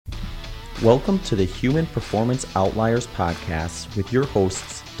Welcome to the Human Performance Outliers podcast with your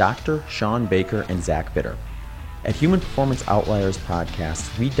hosts, Dr. Sean Baker and Zach Bitter. At Human Performance Outliers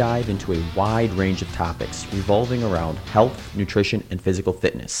podcast, we dive into a wide range of topics revolving around health, nutrition, and physical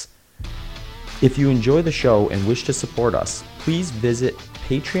fitness. If you enjoy the show and wish to support us, please visit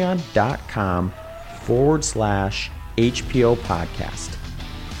patreon.com/HPO podcast.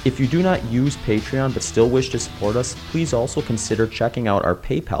 If you do not use Patreon but still wish to support us, please also consider checking out our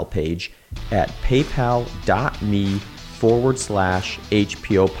PayPal page at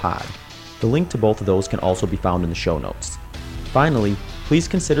paypal.me/HPO pod. The link to both of those can also be found in the show notes. Finally, please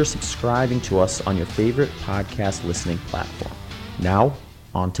consider subscribing to us on your favorite podcast listening platform. Now,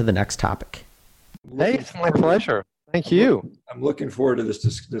 on to the next topic. Hey, it's my pleasure. Thank you. I'm looking forward to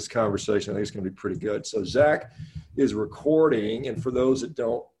this conversation. I think it's going to be pretty good. So Zach is recording, and for those that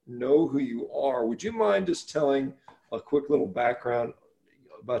don't know who you are, would you mind just telling a quick little background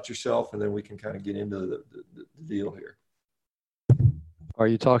about yourself, and then we can kind of get into the deal here. Are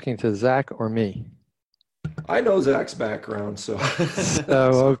you talking to Zach or me? I know Zach's background, so.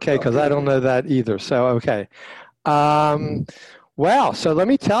 Okay, because I don't know that either. So, okay. Well, so let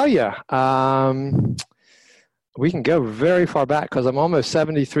me tell you, we can go very far back because I'm almost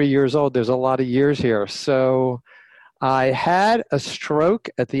 73 years old. There's a lot of years here. So I had a stroke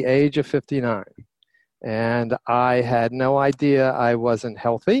at the age of 59. And I had no idea I wasn't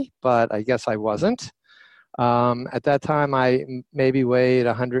healthy, but I guess I wasn't. At that time, I maybe weighed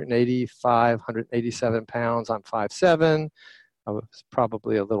 185, 187 pounds. I'm 5'7". I was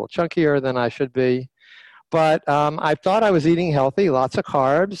probably a little chunkier than I should be. But I thought I was eating healthy, lots of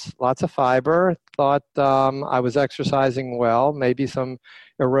carbs, lots of fiber, thought I was exercising well, maybe some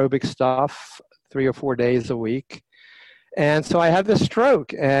aerobic stuff 3 or 4 days a week. And so I had this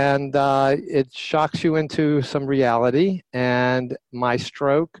stroke, and it shocks you into some reality. And my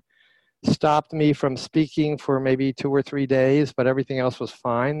stroke stopped me from speaking for maybe 2 or 3 days, but everything else was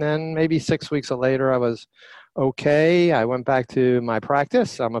fine. Then maybe 6 weeks later, I was okay. I went back to my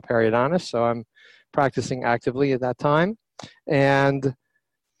practice. I'm a periodontist, so I'm practicing actively at that time. And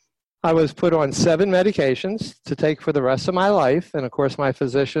I was put on 7 medications to take for the rest of my life. And of course, my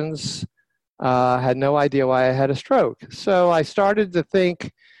physicians had no idea why I had a stroke. So I started to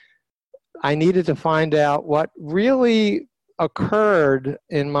think I needed to find out what really occurred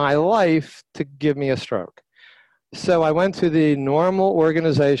in my life to give me a stroke. So I went to the normal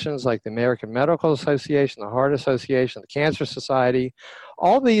organizations like the American Medical Association, the Heart Association, the Cancer Society.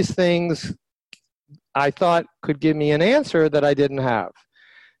 All these things I thought could give me an answer that I didn't have.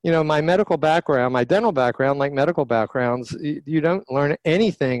 You know, my medical background, my dental background, like medical backgrounds, you don't learn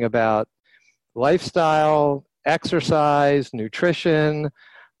anything about lifestyle, exercise, nutrition.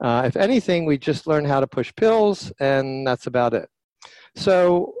 If anything, we just learn how to push pills, and that's about it.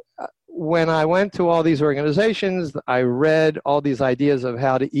 So when I went to all these organizations, I read all these ideas of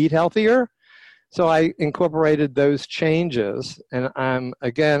how to eat healthier. So I incorporated those changes, and I'm,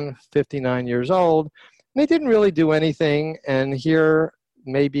 again, 59 years old. And they didn't really do anything, and here,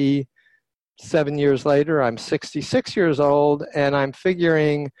 maybe 7 years later, I'm 66 years old, and I'm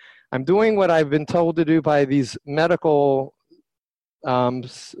figuring I'm doing what I've been told to do by these medical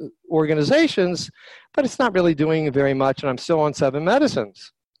organizations, but it's not really doing very much, and I'm still on 7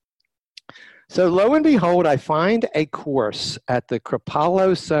 medicines. So lo and behold, I find a course at the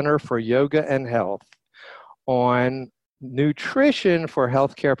Kripalu Center for Yoga and Health on nutrition for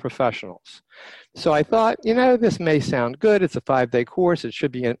healthcare professionals. So I thought, you know, this may sound good. It's a 5-day course. It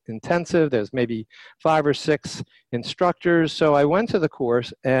should be intensive. There's maybe 5 or 6 instructors. So I went to the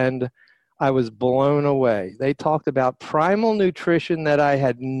course, and I was blown away. They talked about primal nutrition that I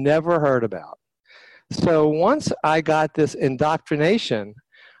had never heard about. So once I got this indoctrination,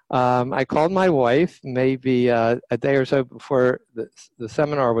 I called my wife maybe a day or so before the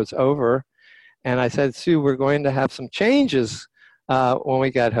seminar was over, and I said, Sue, we're going to have some changes when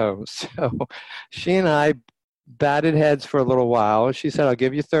we got home. So she and I batted heads for a little while. She said, I'll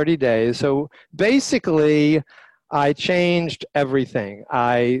give you 30 days. So basically, I changed everything.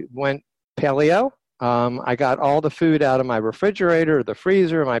 I went paleo. I got all the food out of my refrigerator, the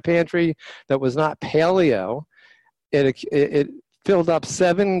freezer, my pantry that was not paleo. It filled up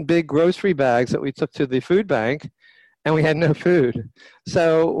 7 big grocery bags that we took to the food bank, and we had no food.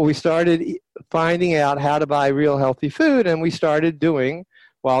 So we started finding out how to buy real healthy food, and we started doing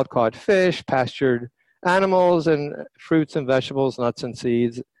wild-caught fish, pastured animals, and fruits and vegetables, nuts and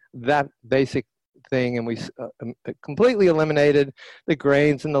seeds, that basic thing. And we completely eliminated the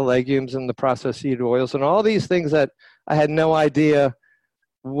grains and the legumes and the processed seed oils and all these things that I had no idea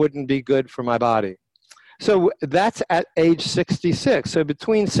wouldn't be good for my body. So that's at age 66. So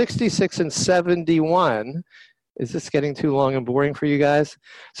between 66 and 71, is this getting too long and boring for you guys?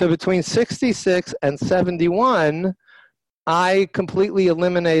 So between 66 and 71, I completely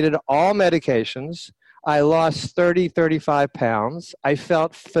eliminated all medications. I lost 35 pounds. I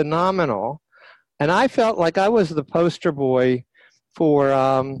felt phenomenal. And I felt like I was the poster boy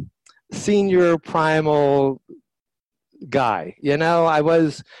for senior primal guy. You know, I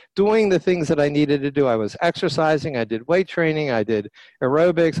was doing the things that I needed to do. I was exercising. I did weight training. I did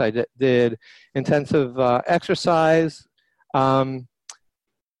aerobics. I did intensive exercise. And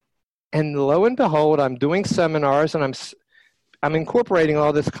lo and behold, I'm doing seminars, and I'm incorporating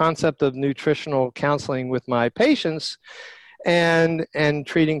all this concept of nutritional counseling with my patients and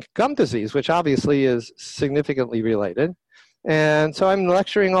treating gum disease, which obviously is significantly related. And so I'm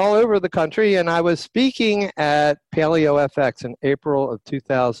lecturing all over the country, and I was speaking at PaleoFX in April of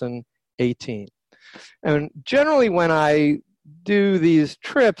 2018. And generally when I do these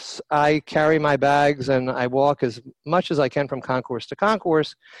trips, I carry my bags and I walk as much as I can from concourse to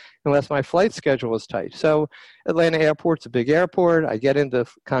concourse, unless my flight schedule is tight. So Atlanta Airport's a big airport. I get into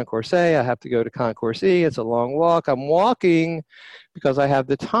Concourse A, I have to go to Concourse E. It's a long walk. I'm walking because I have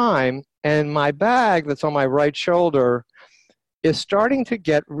the time, and my bag that's on my right shoulder is starting to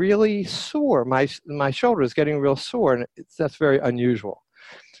get really sore. My shoulder is getting real sore, and that's very unusual.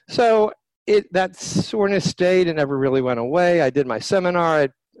 So that soreness stayed and never really went away. I did my seminar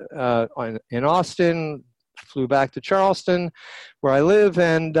in Austin, flew back to Charleston, where I live,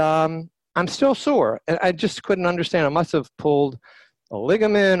 and I'm still sore. And I just couldn't understand. I must have pulled a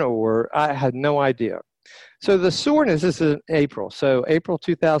ligament, or I had no idea. So the soreness, this is in April. So April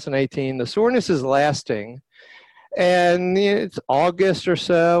 2018, the soreness is lasting. And it's August or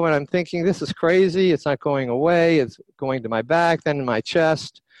so, and I'm thinking, this is crazy. It's not going away. It's going to my back, then in my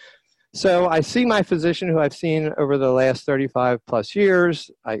chest. So I see my physician, who I've seen over the last 35 plus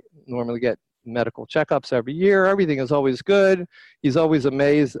years. I normally get medical checkups every year. Everything is always good. He's always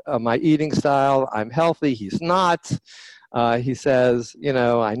amazed at my eating style. I'm healthy. He's not. He says, you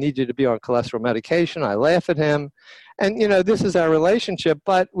know, I need you to be on cholesterol medication. I laugh at him. And, you know, this is our relationship,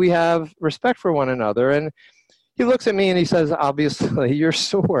 but we have respect for one another. And he looks at me and he says, obviously, you're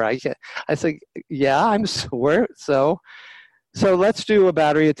sore. I say, yeah, I'm sore. So let's do a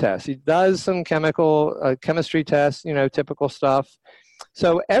battery of tests. He does some chemistry tests, you know, typical stuff.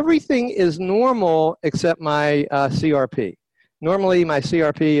 So everything is normal except my CRP. Normally, my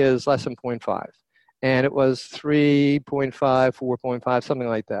CRP is less than 0.5. And it was 3.5, 4.5, something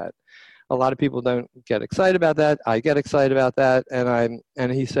like that. A lot of people don't get excited about that. I get excited about that.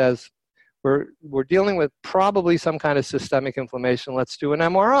 And he says, we're dealing with probably some kind of systemic inflammation. Let's do an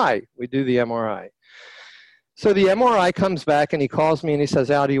MRI. We do the MRI. So the MRI comes back, and he calls me and he says,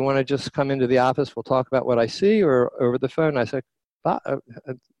 Al, do you want to just come into the office? We'll talk about what I see, or over the phone. I said,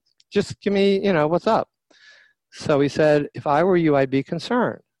 just give me, you know, what's up? So he said, if I were you, I'd be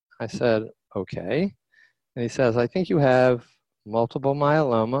concerned. I said, okay. And he says, I think you have multiple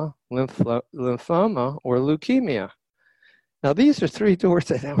myeloma, lymphoma, or leukemia. Now, these are three doors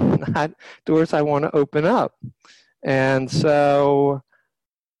that are not doors I want to open up. And so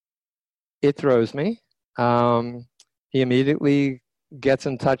it throws me. He immediately gets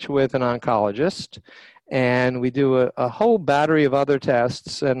in touch with an oncologist, and we do a whole battery of other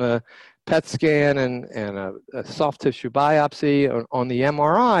tests, and a PET scan and a soft tissue biopsy. On the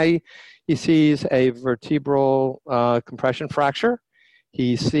MRI, he sees a vertebral compression fracture.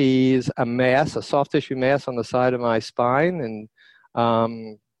 He sees a mass, a soft tissue mass on the side of my spine,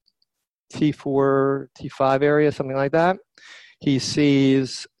 and T4, T5 area, something like that. He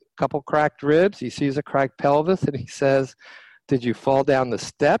sees a couple cracked ribs. He sees a cracked pelvis, and he says, did you fall down the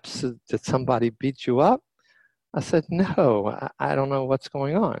steps? Did somebody beat you up? I said, no, I don't know what's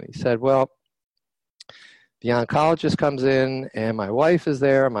going on. He said, well, the oncologist comes in, and my wife is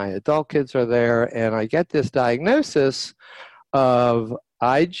there, my adult kids are there, and I get this diagnosis of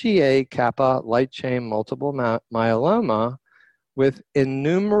IgA kappa light chain multiple myeloma with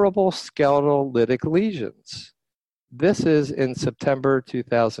innumerable skeletal lytic lesions. This is in September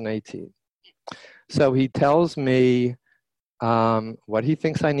 2018. So he tells me what he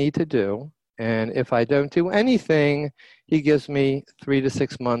thinks I need to do, and if I don't do anything, he gives me 3 to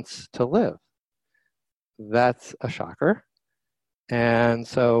 6 months to live. That's a shocker. And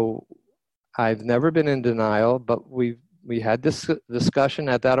so I've never been in denial, but we had this discussion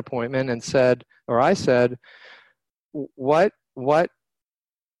at that appointment and said, or I said, what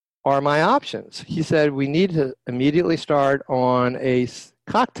are my options? He said, we need to immediately start on a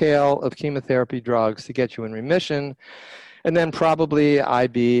cocktail of chemotherapy drugs to get you in remission. And then probably IV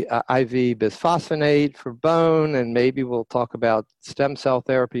bisphosphonate for bone, and maybe we'll talk about stem cell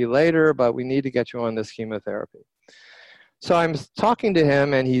therapy later, but we need to get you on this chemotherapy. So I'm talking to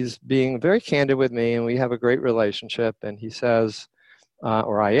him, and he's being very candid with me, and we have a great relationship. And he says,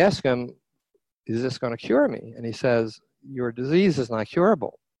 or I ask him, is this going to cure me? And he says, your disease is not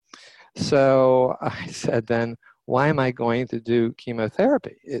curable. So I said, then why am I going to do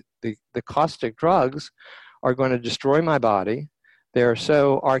chemotherapy? The caustic drugs are going to destroy my body. They're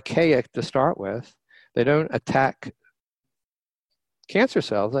so archaic to start with. They don't attack cancer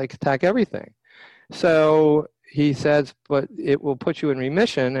cells, they attack everything. So he says, but it will put you in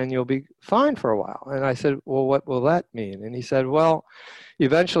remission and you'll be fine for a while. And I said, well, what will that mean? And he said, well,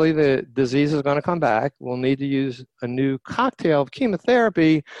 eventually the disease is going to come back. We'll need to use a new cocktail of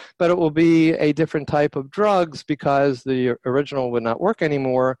chemotherapy, but it will be a different type of drugs because the original would not work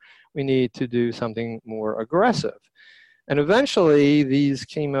anymore. We need to do something more aggressive. And eventually these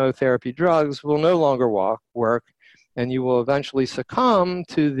chemotherapy drugs will no longer work, and you will eventually succumb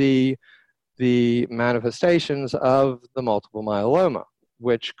to the manifestations of the multiple myeloma,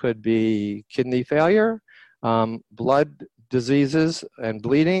 which could be kidney failure, blood diseases and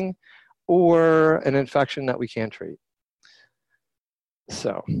bleeding, or an infection that we can't treat.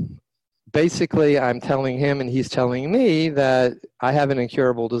 So basically, I'm telling him and he's telling me that I have an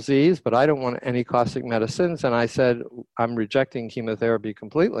incurable disease, but I don't want any caustic medicines. And I said, I'm rejecting chemotherapy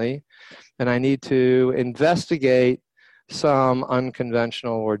completely, and I need to investigate some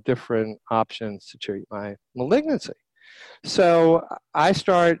unconventional or different options to treat my malignancy. So I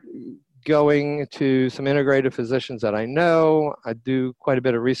start going to some integrative physicians that I know. I do quite a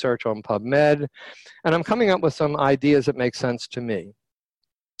bit of research on PubMed, and I'm coming up with some ideas that make sense to me.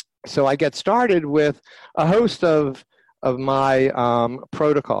 So I get started with a host of my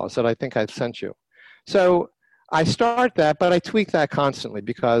protocols that I think I've sent you. So I start that, but I tweak that constantly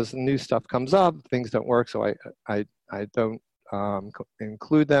because new stuff comes up, things don't work, so I don't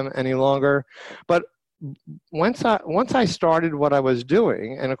include them any longer. But once I started what I was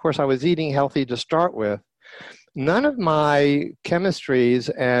doing, and of course I was eating healthy to start with, none of my chemistries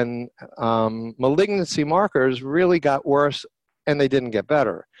and malignancy markers really got worse, and they didn't get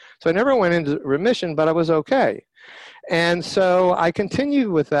better. So I never went into remission, but I was okay. And so I continued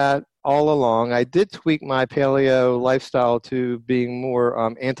with that all along. I did tweak my paleo lifestyle to being more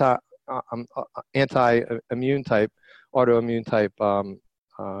anti-immune type, autoimmune type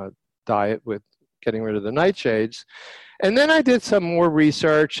diet with getting rid of the nightshades. And then I did some more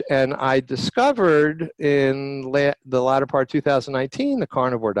research, and I discovered in the latter part of 2019 the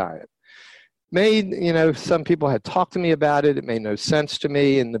carnivore diet. Some people had talked to me about it. It made no sense to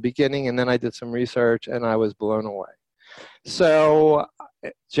me in the beginning, and then I did some research, and I was blown away. So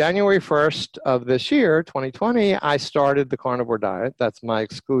January 1st of this year, 2020, I started the carnivore diet. That's my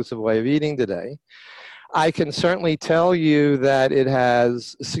exclusive way of eating today. I can certainly tell you that it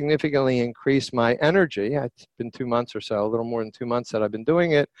has significantly increased my energy. It's been 2 months or so, a little more than 2 months that I've been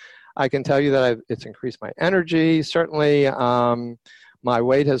doing it. I can tell you that it's increased my energy. Certainly, my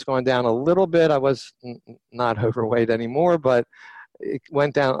weight has gone down a little bit. I was not overweight anymore, but it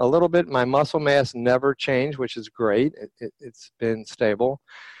went down a little bit. My muscle mass never changed, which is great. It's been stable.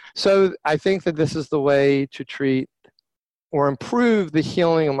 So I think that this is the way to treat or improve the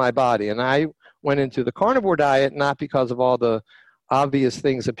healing of my body. And I went into the carnivore diet not because of all the obvious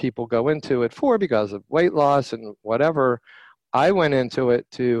things that people go into it for, because of weight loss and whatever. I went into it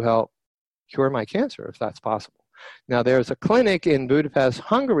to help cure my cancer, if that's possible. Now, there's a clinic in Budapest,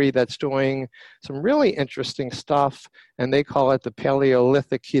 Hungary, that's doing some really interesting stuff, and they call it the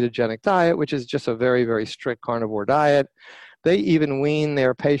Paleolithic ketogenic diet, which is just a very, very strict carnivore diet. They even wean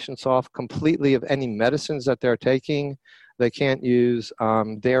their patients off completely of any medicines that they're taking. They can't use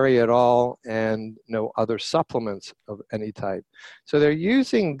dairy at all, and no other supplements of any type. So they're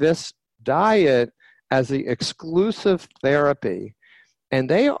using this diet as the exclusive therapy. And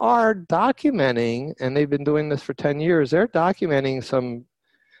they are documenting, and they've been doing this for 10 years, they're documenting some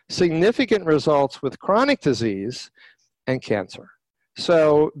significant results with chronic disease and cancer.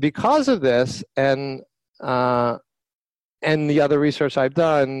 So because of this and the other research I've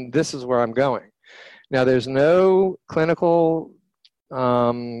done, this is where I'm going. Now, there's no clinical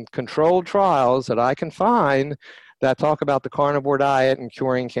controlled trials that I can find that talk about the carnivore diet and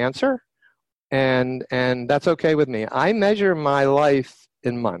curing cancer. And that's okay with me. I measure my life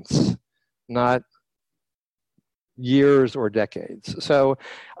in months, not years or decades. So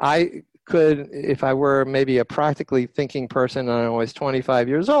I could, if I were maybe a practically thinking person and I was 25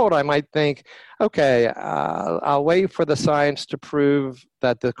 years old, I might think, okay, I'll wait for the science to prove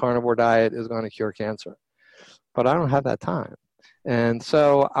that the carnivore diet is going to cure cancer. but I don't have that time. And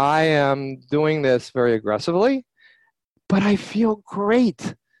so I am doing this very aggressively, but I feel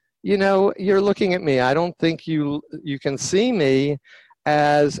great. You know, you're looking at me. I don't think you can see me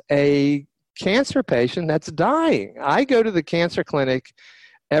as a cancer patient that's dying. I go to the cancer clinic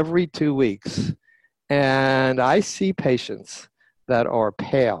every 2 weeks, and I see patients that are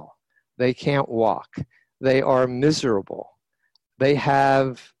pale. They can't walk. They are miserable. They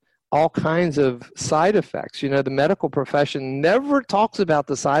have all kinds of side effects. You know, the medical profession never talks about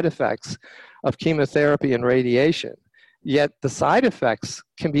the side effects of chemotherapy and radiation, yet the side effects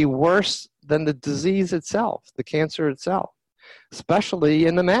can be worse than the disease itself, the cancer itself, especially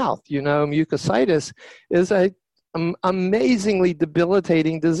in the mouth. You know, mucositis is a amazingly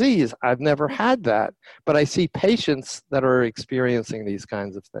debilitating disease. I've never had that, but I see patients that are experiencing these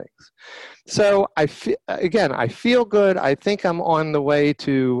kinds of things. So I feel good. I think I'm on the way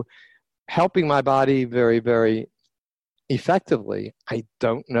to helping my body very, very effectively. I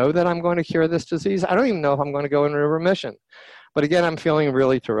don't know that I'm going to cure this disease. I don't even know if I'm going to go into remission. But again, I'm feeling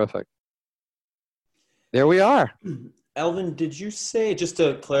really terrific. There we are. Elvin, did you say, just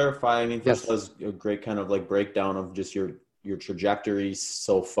to clarify, I mean, first Yes. was a great kind of like breakdown of just your trajectory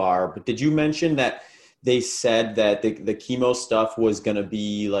so far, but did you mention that they said that the chemo stuff was going to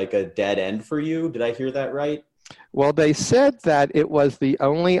be like a dead end for you? Did I hear that right? Well, they said that it was the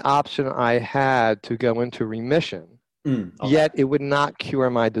only option I had to go into remission, Okay. yet it would not cure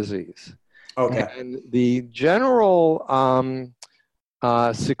my disease. Okay. And the general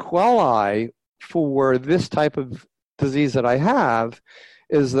sequelae for this type of disease that I have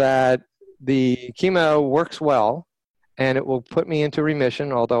is that the chemo works well and it will put me into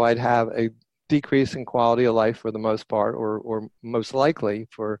remission, although I'd have a decrease in quality of life for the most part, or most likely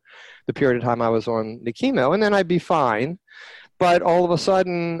for the period of time I was on the chemo, and then I'd be fine. But all of a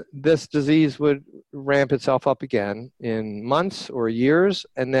sudden, this disease would ramp itself up again in months or years,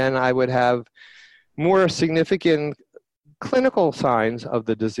 and then I would have more significant clinical signs of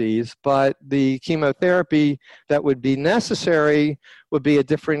the disease, but the chemotherapy that would be necessary would be a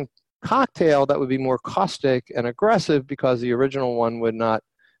different cocktail that would be more caustic and aggressive because the original one would no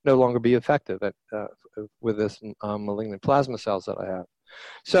longer be effective with this malignant plasma cells that I have.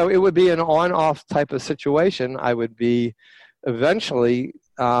 So it would be an on-off type of situation. I would be eventually,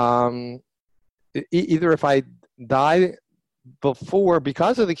 either if I die before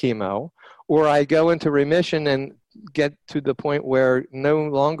because of the chemo, or I go into remission and get to the point where no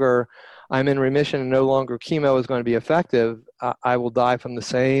longer I'm in remission and no longer chemo is going to be effective, I will die from the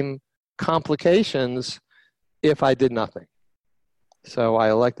same complications if I did nothing. So I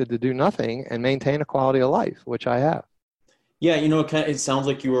elected to do nothing and maintain a quality of life, which I have. Yeah, you know, it sounds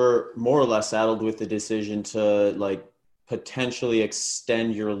like you were more or less saddled with the decision to like potentially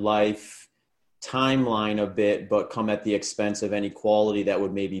extend your life timeline a bit, but come at the expense of any quality that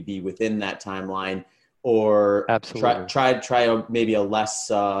would maybe be within that timeline, or Absolutely. try maybe a less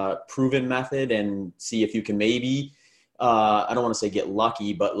proven method and see if you can maybe, I don't want to say get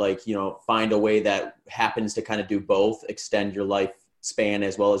lucky, but like, you know, find a way that happens to kind of do both, extend your life span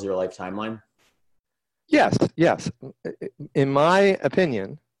as well as your life timeline. Yes. In my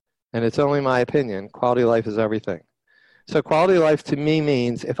opinion, and it's only my opinion, quality of life is everything. So quality of life to me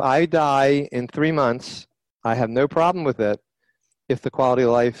means if I die in 3 months, I have no problem with it if the quality of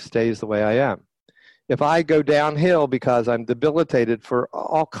life stays the way I am. If I go downhill because I'm debilitated for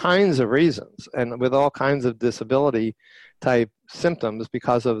all kinds of reasons and with all kinds of disability type symptoms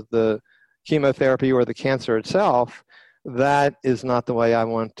because of the chemotherapy or the cancer itself, that is not the way I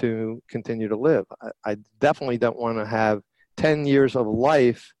want to continue to live. I definitely don't want to have 10 years of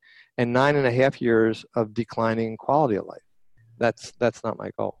life and 9.5 years of declining quality of life. That's not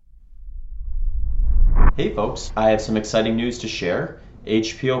my goal. Hey folks, I have some exciting news to share.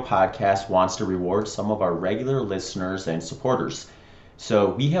 HPO Podcast wants to reward some of our regular listeners and supporters. So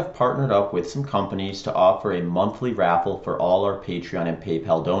we have partnered up with some companies to offer a monthly raffle for all our Patreon and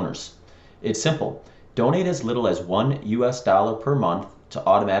PayPal donors. It's simple. Donate as little as $1 per month to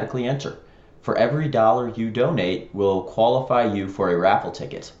automatically enter. For every dollar you donate, we'll qualify you for a raffle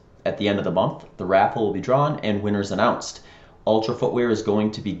ticket. At the end of the month, the raffle will be drawn and winners announced. Ultra Footwear is going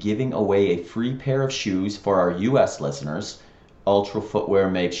to be giving away a free pair of shoes for our US listeners. Ultra Footwear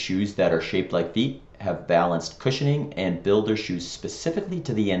makes shoes that are shaped like feet, have balanced cushioning, and build their shoes specifically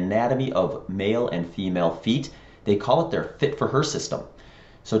to the anatomy of male and female feet. They call it their Fit for Her system.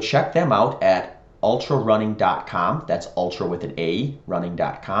 So check them out at ultrarunning.com. That's ultra with an A,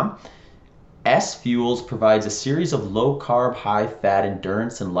 running.com. S Fuels provides a series of low-carb, high-fat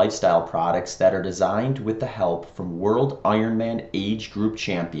endurance and lifestyle products that are designed with the help from World Ironman Age Group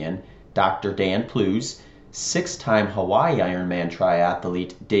Champion, Dr. Dan Plews, 6-time Hawaii Ironman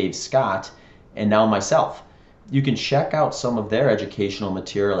triathlete Dave Scott, and now myself. You can check out some of their educational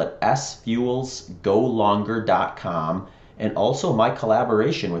material at sfuelsgolonger.com, and also my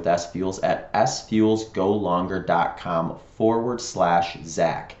collaboration with sfuels at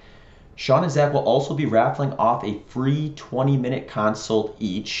sfuelsgolonger.com/Zach. Sean and Zach will also be raffling off a free 20-minute consult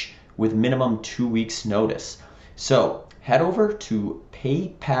each with minimum 2 weeks notice. So head over to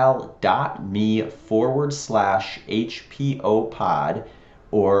paypal.me/HPO pod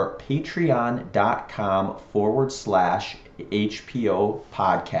or patreon.com/HPO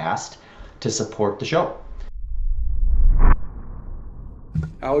podcast to support the show.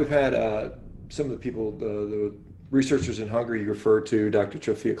 We've had some of the people, the researchers in Hungary you referred to, Dr.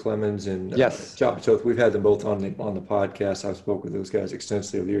 Trofia Clemens and Yes. Chapatoth. We've had them both on the podcast. I've spoken with those guys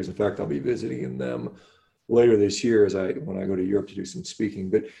extensively over the years. In fact, I'll be visiting them later this year when I go to Europe to do some speaking.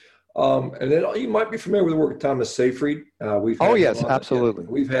 But and then you might be familiar with the work of Thomas Seyfried. Yes, absolutely.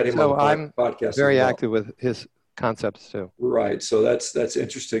 We've had him on the podcast. Very active with his concepts too. Right. So that's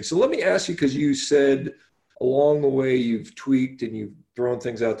interesting. So let me ask you, because you said along the way you've tweaked and you've thrown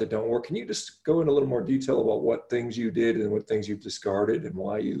things out that don't work. Can you just go into a little more detail about what things you did and what things you've discarded and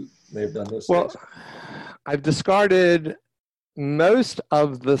why you may have done those things? Well, I've discarded most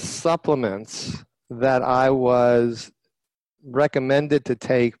of the supplements that I was recommended to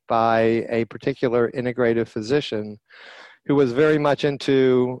take by a particular integrative physician who was very much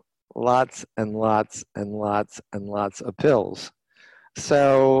into lots and lots and lots and lots of pills.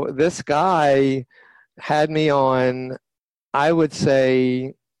 So this guy had me on, I would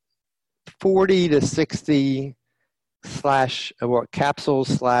say, 40 to 60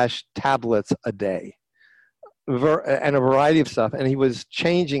 capsules/tablets a day, and a variety of stuff. And he was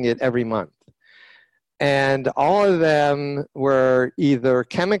changing it every month. And all of them were either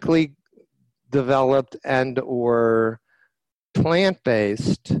chemically developed and or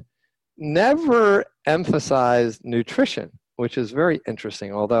plant-based, never emphasized nutrition, which is very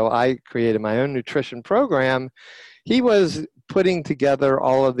interesting. Although I created my own nutrition program, he was putting together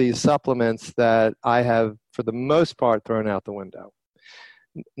all of these supplements that I have, for the most part, thrown out the window.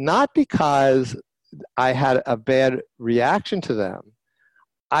 Not because I had a bad reaction to them.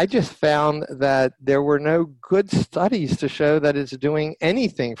 I just found that there were no good studies to show that it's doing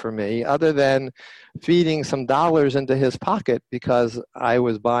anything for me other than feeding some dollars into his pocket because I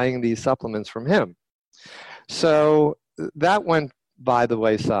was buying these supplements from him. So that went by the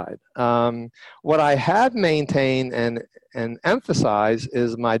wayside. What I have maintained and emphasized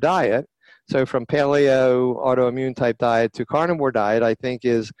is my diet. So from paleo, autoimmune type diet to carnivore diet, I think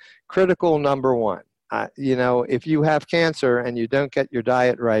is critical number one. If you have cancer and you don't get your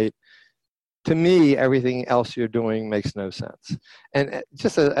diet right, to me, everything else you're doing makes no sense. And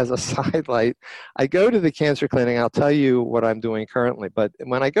just as a sidelight, I go to the cancer clinic. I'll tell you what I'm doing currently. But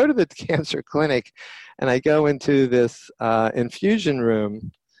when I go to the cancer clinic and I go into this infusion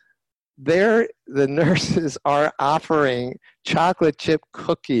room, the nurses are offering chocolate chip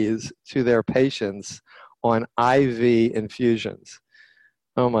cookies to their patients on IV infusions.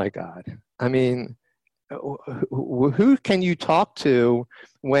 Oh my God. I mean, who can you talk to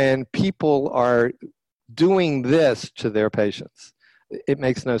when people are doing this to their patients? It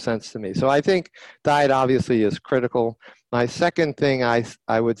makes no sense to me. So I think diet obviously is critical. My second thing I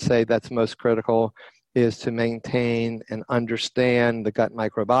would say that's most critical is to maintain and understand the gut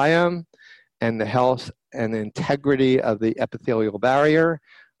microbiome and the health and integrity of the epithelial barrier.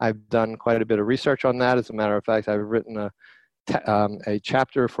 I've done quite a bit of research on that. As a matter of fact, I've written a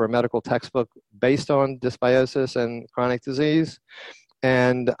chapter for a medical textbook based on dysbiosis and chronic disease.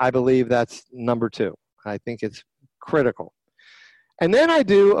 And I believe that's number two. I think it's critical. And then I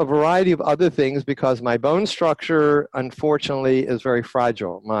do a variety of other things because my bone structure, unfortunately, is very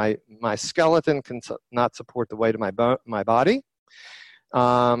fragile. My skeleton can not support the weight of my body.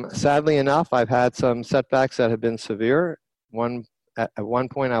 Sadly enough, I've had some setbacks that have been severe. At one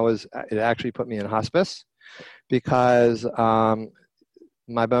point, it actually put me in hospice because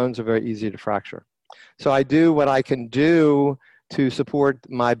my bones are very easy to fracture. So I do what I can do to support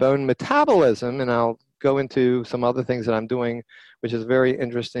my bone metabolism, and I'll go into some other things that I'm doing, which is very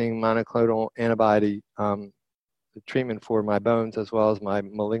interesting monoclonal antibody treatment for my bones as well as my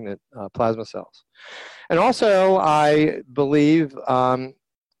malignant plasma cells. And also, I believe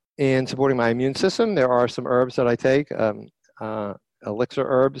in supporting my immune system. There are some herbs that I take, elixir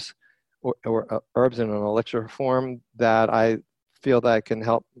herbs, or herbs in an elixir form that I feel that can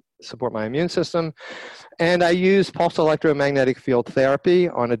help support my immune system. And I use pulse electromagnetic field therapy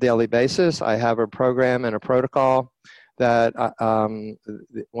on a daily basis. I have a program and a protocol that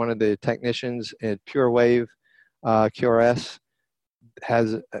one of the technicians at Pure Wave QRS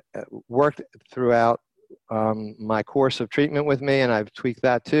has worked throughout my course of treatment with me, and I've tweaked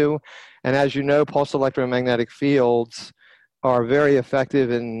that too. And as you know, pulse electromagnetic fields are very effective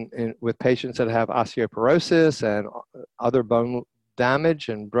with patients that have osteoporosis and other bone damage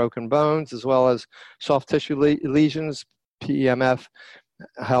and broken bones, as well as soft tissue lesions. PEMF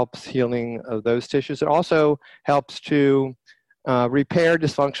helps healing of those tissues. It also helps to repair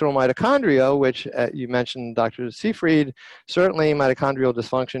dysfunctional mitochondria, which you mentioned, Dr. Seyfried. Certainly, mitochondrial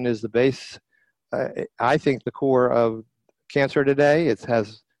dysfunction is the base, I think, the core of cancer today. It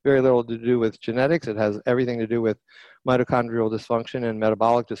has very little to do with genetics. It has everything to do with mitochondrial dysfunction and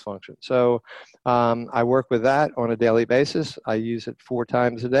metabolic dysfunction. So I work with that on a daily basis. I use it 4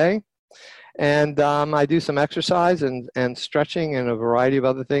 times a day. And I do some exercise and stretching and a variety of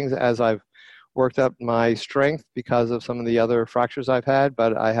other things as I've worked up my strength because of some of the other fractures I've had.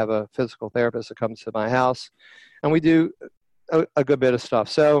 But I have a physical therapist that comes to my house, and we do a good bit of stuff.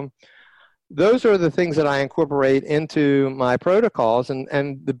 So those are the things that I incorporate into my protocols.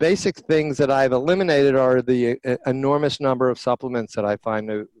 And the basic things that I've eliminated are the enormous number of supplements that I find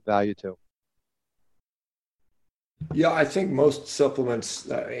no value to. Yeah, I think most supplements,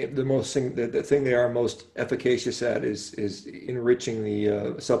 the thing they are most efficacious at is enriching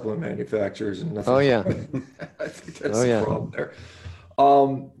the supplement manufacturers and nothing. Oh yeah, I think that's the problem there.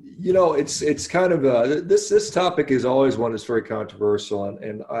 It's kind of this topic is always one that's very controversial,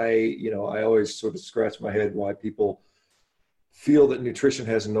 and I always sort of scratch my head why people feel that nutrition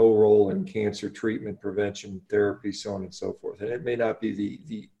has no role in cancer treatment, prevention, therapy, so on and so forth. And it may not be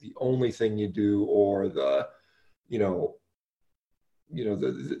the only thing you do, or the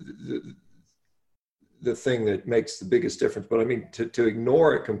thing that makes the biggest difference. But I mean, to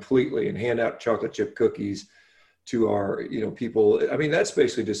ignore it completely and hand out chocolate chip cookies to our, people, I mean, that's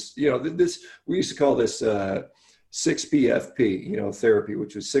basically just, this, we used to call this 6PFP, therapy,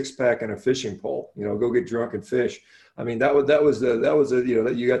 which was 6-pack and a fishing pole, go get drunk and fish. I mean, that was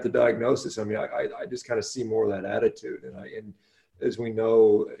you got the diagnosis. I mean, I just kind of see more of that attitude. And as we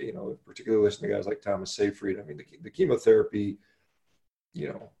know, particularly listening to guys like Thomas Seyfried, I mean, the chemotherapy,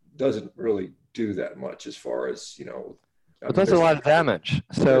 doesn't really do that much as far as, It does a lot of damage.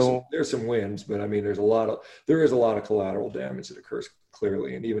 So there's some wins, but I mean, there is a lot of collateral damage that occurs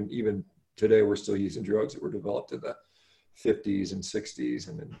clearly. And even today, we're still using drugs that were developed in the 50s and 60s.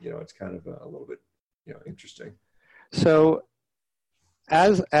 And then, it's kind of a little bit, interesting. So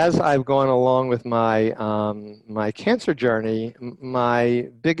as I've gone along with my my cancer journey, my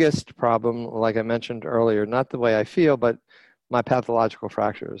biggest problem, like I mentioned earlier, not the way I feel, but my pathological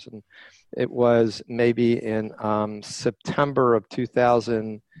fractures. And it was maybe in September of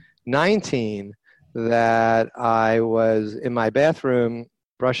 2019 that I was in my bathroom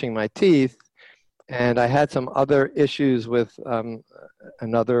brushing my teeth, and I had some other issues with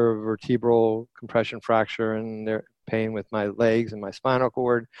another vertebral compression fracture and their pain with my legs and my spinal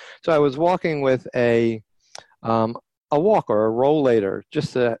cord. So I was walking with a walker, a rollator,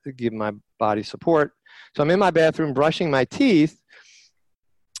 just to give my body support. So I'm in my bathroom brushing my teeth,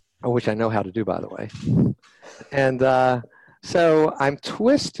 which I know how to do, by the way. And so I'm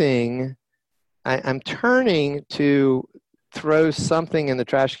twisting, I'm turning to throw something in the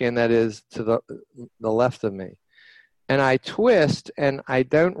trash can that is to the left of me. And I twist, and I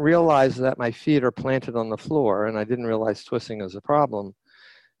don't realize that my feet are planted on the floor, and I didn't realize twisting was a problem.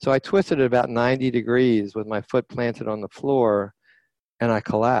 So I twisted at about 90 degrees with my foot planted on the floor, and I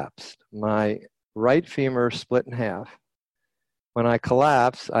collapsed. My right femur split in half. When I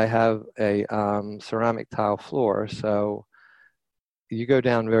collapse, I have a ceramic tile floor, so you go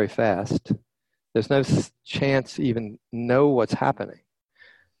down very fast. There's no chance to even know what's happening.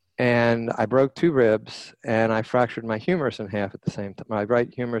 And I broke 2 ribs, and I fractured my humerus in half at the same time, my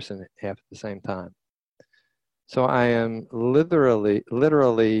right humerus in half at the same time. So I am literally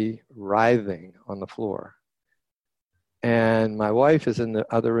writhing on the floor. And my wife is in the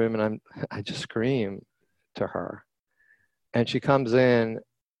other room, and I just scream to her. And she comes in,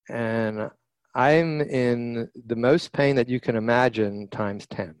 and I'm in the most pain that you can imagine times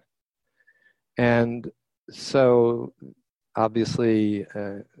 10. And so obviously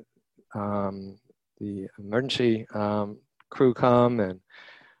the emergency crew come, and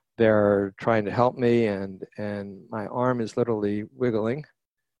they're trying to help me, and my arm is literally wiggling.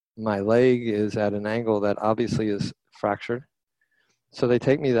 My leg is at an angle that obviously is fractured. So they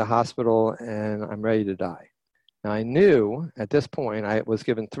take me to the hospital, and I'm ready to die. Now, I knew at this point I was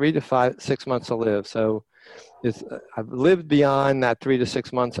given 3 to 6 months to live. So I've lived beyond that 3 to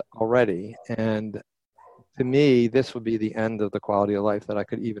 6 months already. And to me, this would be the end of the quality of life that I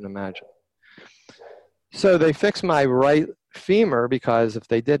could even imagine. So they fixed my right femur because if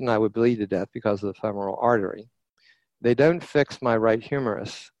they didn't, I would bleed to death because of the femoral artery. They don't fix my right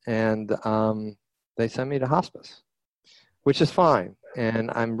humerus, and they send me to hospice, which is fine.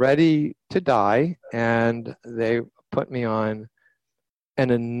 And I'm ready to die, and they put me on an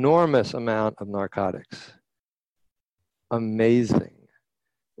enormous amount of narcotics. Amazing.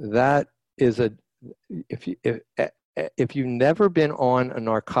 That is if you've never been on a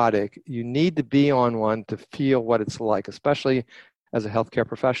narcotic, you need to be on one to feel what it's like, especially as a healthcare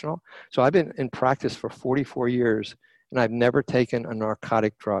professional. So I've been in practice for 44 years, and I've never taken a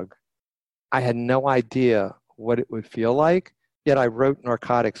narcotic drug. I had no idea what it would feel like, yet I wrote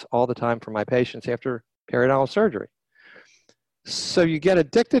narcotics all the time for my patients after periodontal surgery. So you get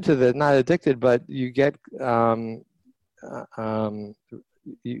addicted to this, not addicted, but you get,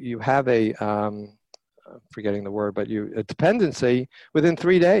 you have a, forgetting the word, but a dependency within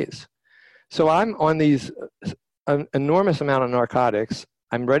 3 days. So I'm on these an enormous amount of narcotics.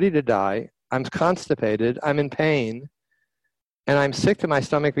 I'm ready to die. I'm constipated. I'm in pain. And I'm sick to my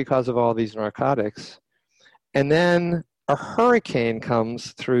stomach because of all these narcotics. And then a hurricane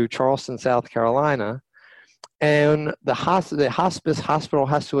comes through Charleston, South Carolina, and the hospice hospital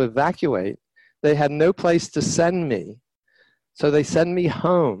has to evacuate. They had no place to send me. So they send me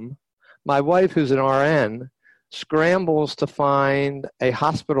home. My wife, who's an RN, scrambles to find a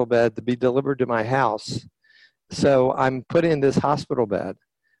hospital bed to be delivered to my house. So I'm put in this hospital bed.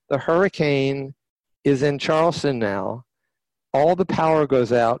 The hurricane is in Charleston now. All the power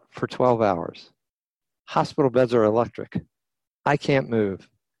goes out for 12 hours. Hospital beds are electric. I can't move.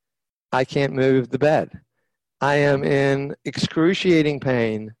 I can't move the bed. I am in excruciating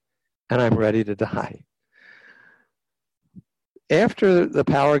pain, and I'm ready to die. After the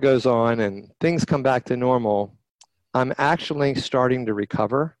power goes on and things come back to normal, I'm actually starting to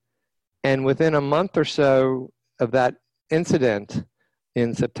recover. And within a month or so of that incident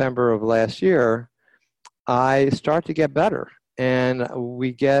in September of last year, I start to get better. And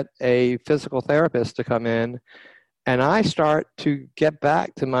we get a physical therapist to come in, and I start to get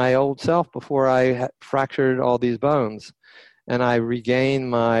back to my old self before I fractured all these bones. And I regain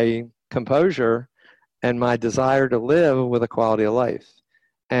my composure and my desire to live with a quality of life.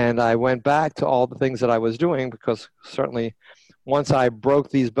 And I went back to all the things that I was doing, because certainly once I broke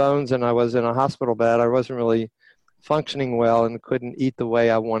these bones and I was in a hospital bed, I wasn't really functioning well and couldn't eat the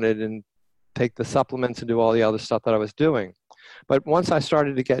way I wanted and take the supplements and do all the other stuff that I was doing. But once I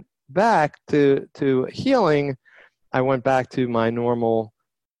started to get back to healing, I went back to my normal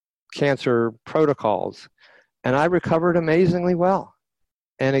cancer protocols, and I recovered amazingly well.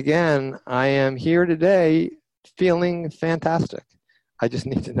 And again, I am here today feeling fantastic. I just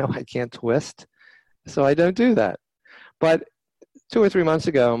need to know I can't twist, so I don't do that. But 2 or 3 months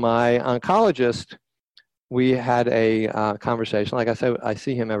ago, my oncologist, we had a conversation. Like I said, I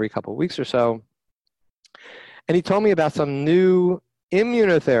see him every couple of weeks or so. And he told me about some new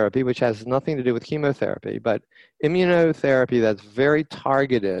immunotherapy, which has nothing to do with chemotherapy, but immunotherapy that's very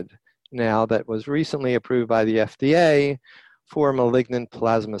targeted now, that was recently approved by the FDA for malignant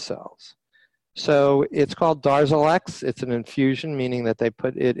plasma cells. So it's called Darzalex. It's an infusion, meaning that they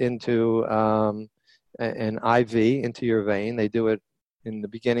put it into an IV into your vein. They do it in the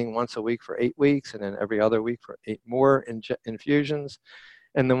beginning once a week for 8 weeks, and then every other week for 8 more infusions,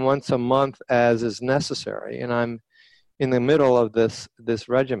 and then once a month as is necessary. And I'm in the middle of this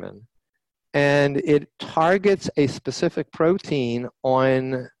regimen. And it targets a specific protein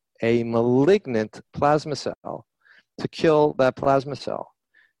on a malignant plasma cell to kill that plasma cell.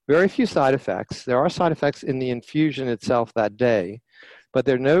 Very few side effects. There are side effects in the infusion itself that day, but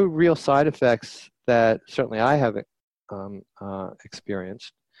there are no real side effects that certainly I have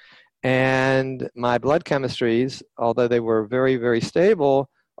experienced. And my blood chemistries, although they were very, very stable,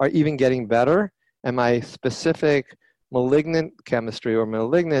 are even getting better. And my specific malignant chemistry or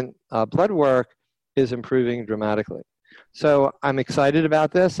malignant blood work is improving dramatically. So I'm excited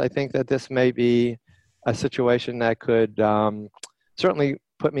about this. I think that this may be a situation that could certainly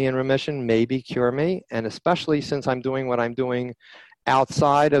put me in remission, maybe cure me. And especially since I'm doing what I'm doing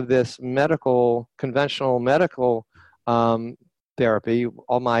outside of this conventional medical therapy,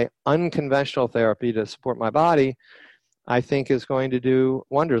 all my unconventional therapy to support my body, I think is going to do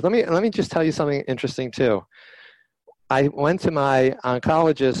wonders. Let me just tell you something interesting too. I went to my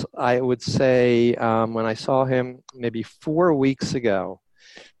oncologist, I would say, when I saw him maybe 4 weeks ago.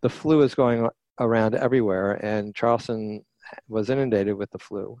 The flu is going around everywhere, and Charleston was inundated with the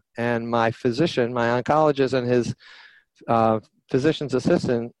flu. And my physician, my oncologist, and his physician's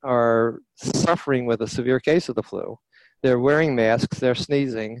assistant are suffering with a severe case of the flu. They're wearing masks, they're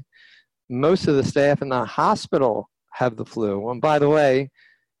sneezing. Most of the staff in the hospital have the flu. And by the way,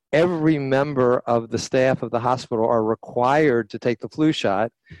 every member of the staff of the hospital are required to take the flu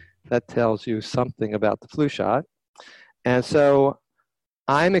shot. That tells you something about the flu shot. And so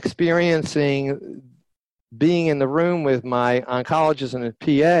I'm experiencing being in the room with my oncologist and a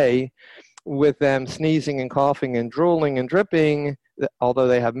PA, with them sneezing and coughing and drooling and dripping, although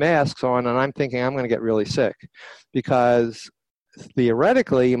they have masks on, and I'm thinking I'm going to get really sick because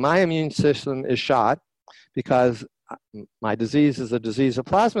theoretically my immune system is shot because my disease is a disease of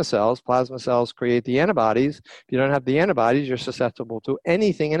plasma cells. Plasma cells create the antibodies. If you don't have the antibodies, you're susceptible to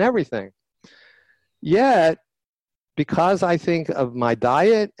anything and everything. Yet, because I think of my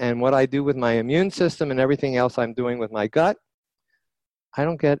diet and what I do with my immune system and everything else I'm doing with my gut, I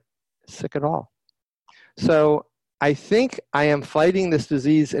don't get sick at all. So I think I am fighting this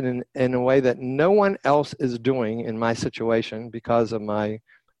disease in a way that no one else is doing in my situation because of my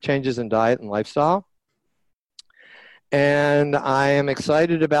changes in diet and lifestyle. And I am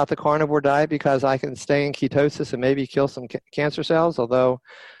excited about the carnivore diet because I can stay in ketosis and maybe kill some cancer cells, although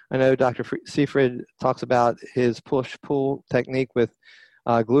I know Dr. Seyfried talks about his push-pull technique with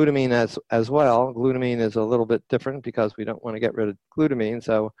glutamine as well. Glutamine is a little bit different because we don't want to get rid of glutamine.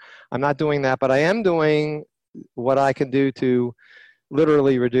 So I'm not doing that, but I am doing what I can do to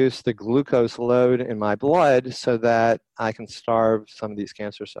literally reduce the glucose load in my blood so that I can starve some of these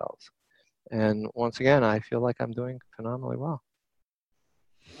cancer cells. And once again, I feel like I'm doing phenomenally well.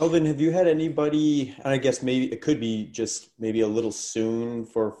 Melvin, have you had anybody, and I guess maybe it could be just maybe a little soon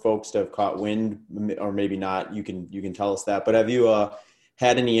for folks to have caught wind, or maybe not, you can tell us that, but have you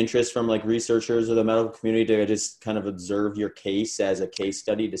had any interest from like researchers or the medical community to just kind of observe your case as a case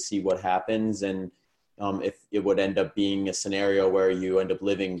study to see what happens, and if it would end up being a scenario where you end up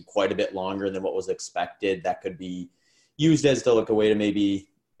living quite a bit longer than what was expected, that could be used as to look a way to maybe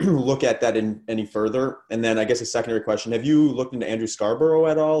look at that any further? And then I guess a secondary question, have you looked into Andrew Scarborough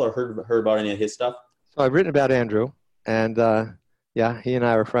at all or heard about any of his stuff? So I've written about Andrew, and yeah, he and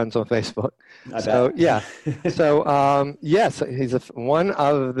I are friends on Facebook. Yeah. So yes, he's one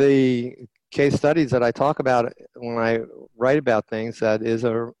of the case studies that I talk about when I write about things. That is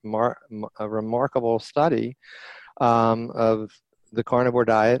a remarkable study of the carnivore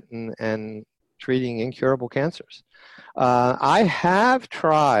diet and treating incurable cancers. I have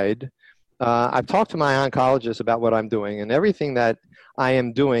tried, I've talked to my oncologist about what I'm doing, and everything that I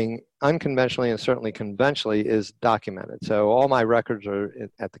am doing unconventionally and certainly conventionally is documented. So all my records are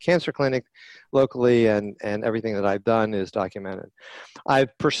at the cancer clinic locally, and everything that I've done is documented.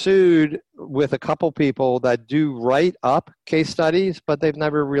 I've pursued with a couple people that do write up case studies, but they've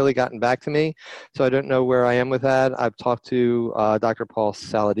never really gotten back to me. So I don't know where I am with that. I've talked to Dr. Paul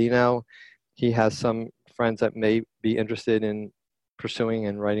Saladino. He has some friends that may be interested in pursuing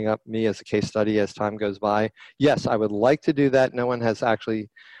and writing up me as a case study as time goes by. Yes, I would like to do that. No one has actually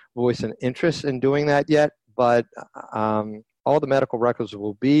voiced an interest in doing that yet, but all the medical records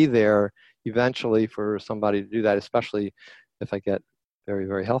will be there eventually for somebody to do that, especially if I get very,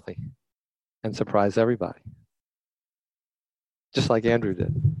 very healthy and surprise everybody, just like Andrew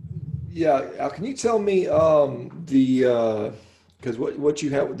did. Yeah, can you tell me because what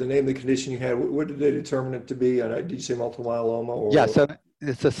you had, the name of the condition you had, what did they determine it to be? Did you say multiple myeloma? Or? Yeah, so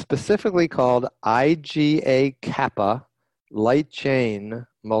it's specifically called IgA kappa light chain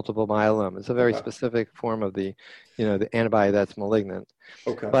multiple myeloma. It's a very specific form of the antibody that's malignant.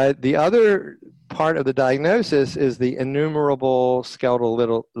 Okay. But the other part of the diagnosis is the innumerable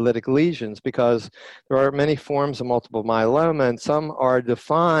skeletal lytic lesions, because there are many forms of multiple myeloma, and some are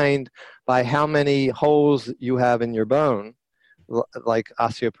defined by how many holes you have in your bone, like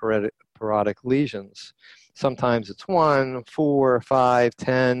osteoporotic lesions. Sometimes it's 1, 4, 5,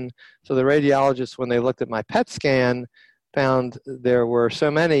 10. So the radiologists, when they looked at my PET scan, found there were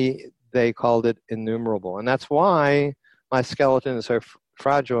so many, they called it innumerable. And that's why my skeleton is so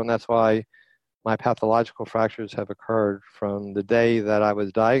fragile, and that's why my pathological fractures have occurred from the day that I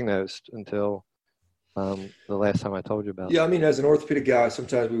was diagnosed until the last time I told you about. Yeah, I mean, as an orthopedic guy,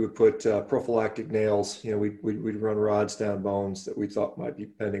 sometimes we would put prophylactic nails. We'd run rods down bones that we thought might be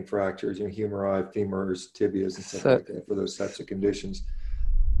pending fractures. Humeri, femurs, tibias, and stuff like that for those types of conditions.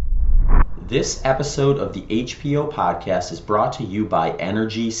 This episode of the HPO podcast is brought to you by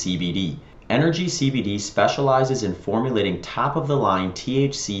Energy CBD. Energy CBD specializes in formulating top-of-the-line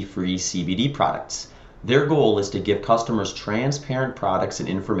THC-free CBD products. Their goal is to give customers transparent products and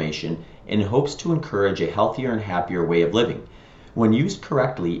information in hopes to encourage a healthier and happier way of living. When used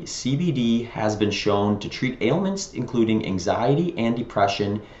correctly, CBD has been shown to treat ailments including anxiety and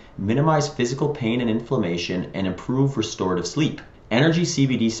depression, minimize physical pain and inflammation, and improve restorative sleep. Energy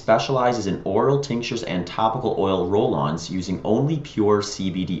CBD specializes in oral tinctures and topical oil roll-ons using only pure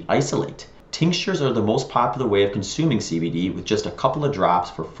CBD isolate. Tinctures are the most popular way of consuming CBD with just a couple of drops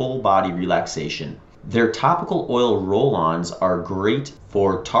for full body relaxation. Their topical oil roll-ons are great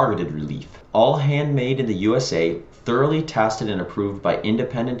for targeted relief. All handmade in the USA, thoroughly tested and approved by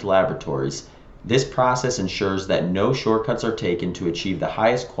independent laboratories. This process ensures that no shortcuts are taken to achieve the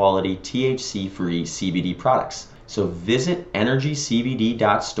highest quality THC-free CBD products. So visit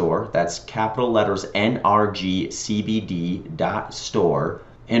energycbd.store, that's capital letters NRGCBD.store,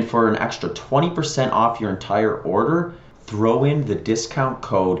 and for an extra 20% off your entire order, throw in the discount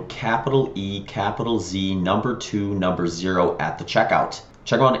code capital E, capital Z, number 2, number 0 at the checkout.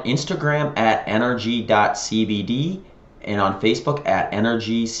 Check them out on Instagram at energy.cbd and on Facebook at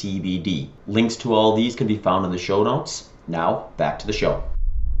energycbd. Links to all these can be found in the show notes. Now, back to the show.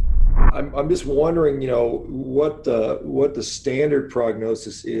 I'm just wondering, what the standard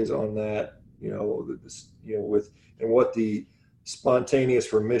prognosis is on that, and what the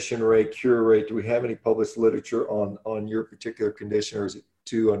spontaneous remission rate, cure rate. Do we have any published literature on your particular condition, or is it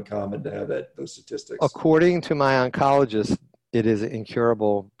too uncommon to have those statistics? According to my oncologist, it is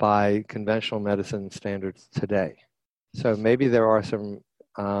incurable by conventional medicine standards today. So maybe there are some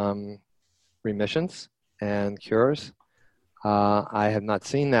remissions and cures. I have not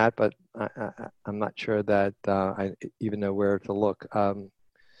seen that, but I'm not sure that I even know where to look.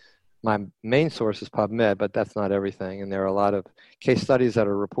 My main source is PubMed, but that's not everything. And there are a lot of case studies that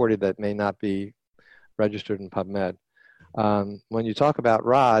are reported that may not be registered in PubMed. When you talk about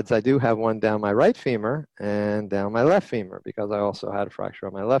rods, I do have one down my right femur and down my left femur because I also had a fracture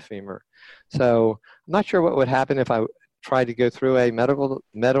on my left femur. So I'm not sure what would happen if I tried to go through a metal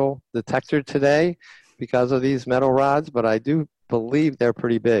detector today because of these metal rods, but I do believe they're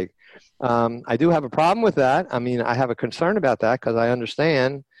pretty big. I do have a problem with that. I mean, I have a concern about that because I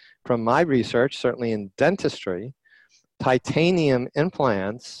understand from my research, certainly in dentistry, titanium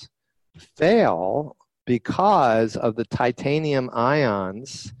implants fail because of the titanium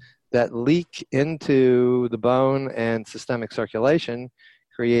ions that leak into the bone and systemic circulation,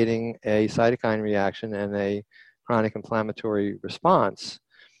 creating a cytokine reaction and a chronic inflammatory response.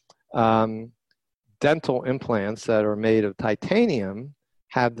 Dental implants that are made of titanium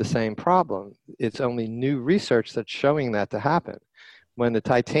have the same problem. It's only new research that's showing that to happen. When the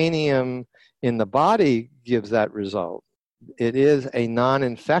titanium in the body gives that result, it is a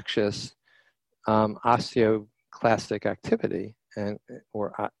non-infectious osteoclastic activity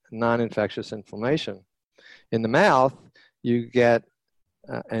or non-infectious inflammation. In the mouth, you get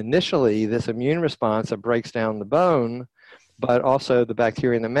initially this immune response that breaks down the bone, but also the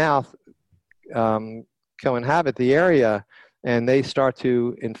bacteria in the mouth co-inhabit the area and they start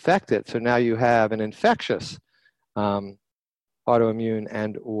to infect it. So now you have an infectious autoimmune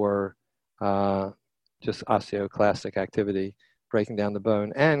and or just osteoclastic activity breaking down the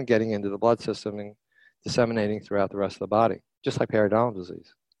bone and getting into the blood system and disseminating throughout the rest of the body, just like periodontal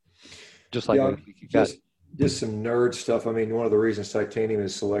disease. Just like just some nerd stuff. I mean, one of the reasons titanium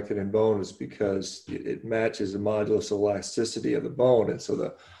is selected in bone is because it matches the modulus elasticity of the bone. And so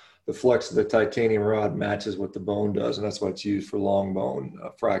the flex of the titanium rod matches what the bone does. And that's why it's used for long bone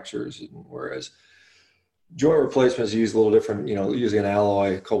fractures. Whereas joint replacement is used a little different, using an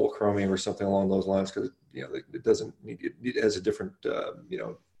alloy, cobalt chromium or something along those lines, because it doesn't need, it has a different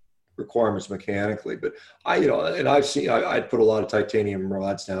requirements mechanically. But I've seen, I'd put a lot of titanium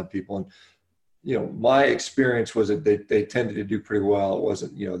rods down people, and my experience was that they tended to do pretty well. It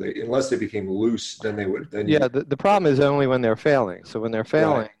wasn't, unless they became loose, then they would. The problem is only when they're failing. So when they're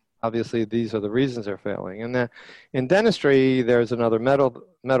failing, right. Obviously these are the reasons they're failing. And in dentistry, there's another metal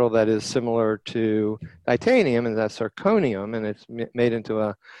that is similar to titanium, and that's zirconium, and it's made into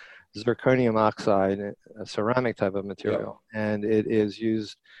a zirconium oxide, a ceramic type of material. Yep. And it is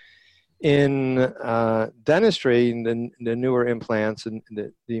used in dentistry. The newer implants and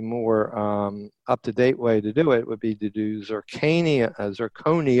the more up-to-date way to do it would be to do zirconia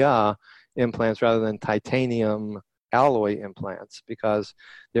implants rather than titanium alloy implants, because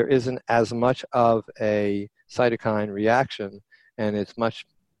there isn't as much of a cytokine reaction and it's much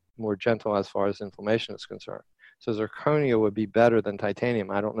more gentle as far as inflammation is concerned. So zirconia would be better than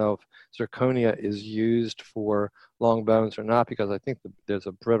titanium. I don't know if zirconia is used for long bones or not, because I think there's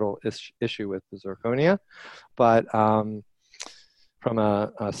a brittle issue with the zirconia. But from a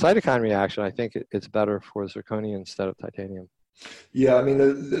cytokine reaction, I think it's better for zirconia instead of titanium. Yeah, I mean,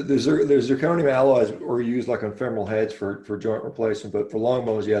 there's zirconium alloys or used like on femoral heads for joint replacement, but for long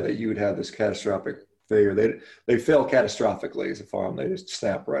bones, yeah, that you would have this catastrophic failure. They fail catastrophically as a farm. They just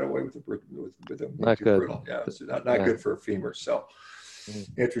snap right away with them being Not too good. brittle. Yeah, so not Yeah. good for a femur. So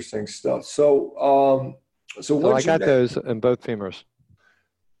Mhm. interesting stuff. So So I what's your got those in both femurs.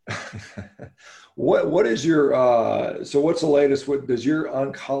 what is your so what's the latest? What does your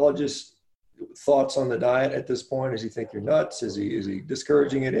oncologist thoughts on the diet at this point? Does he think you're nuts? Is he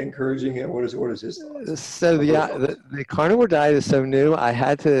discouraging it, encouraging it? What is his thoughts? So the carnivore diet is so new. I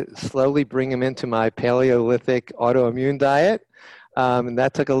had to slowly bring him into my Paleolithic autoimmune diet, and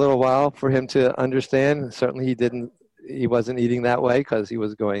that took a little while for him to understand. Certainly, he wasn't eating that way because he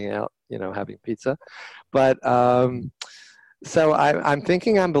was going out, having pizza. But so I'm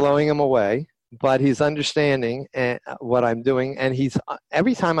thinking I'm blowing him away, but he's understanding what I'm doing, and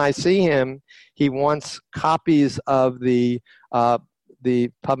every time I see him, he wants copies of the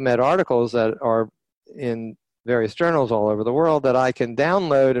PubMed articles that are in various journals all over the world that I can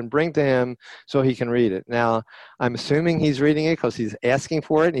download and bring to him so he can read it. Now, I'm assuming he's reading it because he's asking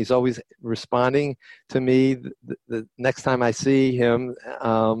for it, and he's always responding to me the next time I see him,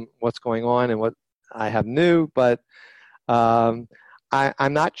 what's going on and what I have new, but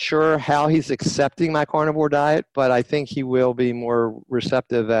I'm not sure how he's accepting my carnivore diet, but I think he will be more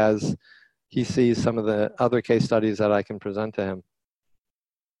receptive as he sees some of the other case studies that I can present to him.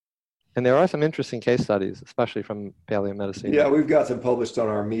 And there are some interesting case studies, especially from paleomedicine. Yeah, we've got them published on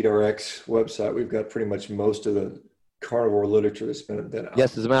our MeatRx website. We've got pretty much most of the carnivore literature that's been out.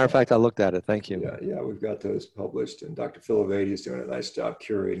 Yes, as a matter of fact, I looked at it. Thank you. Yeah, we've got those published, and Dr. Filovati is doing a nice job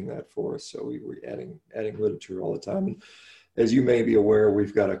curating that for us. So we're adding literature all the time. And as you may be aware,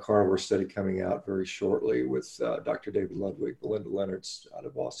 we've got a carnivore study coming out very shortly with Dr. David Ludwig, Belinda Leonards out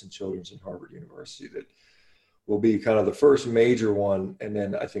of Boston Children's and Harvard University that will be kind of the first major one, and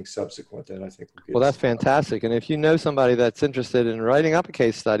then I think subsequent. Then I think we'll get. Well, that's fantastic. And if you know somebody that's interested in writing up a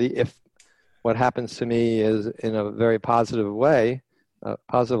case study, if what happens to me is in a very positive way,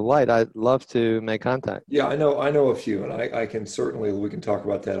 positive light, I'd love to make contact. Yeah, I know a few, and I can certainly, we can talk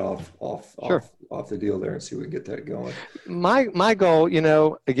about that off the deal there and see if we can get that going. My goal,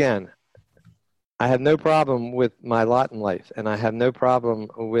 again, I have no problem with my lot in life, and I have no problem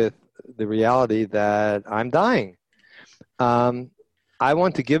with the reality that I'm dying. I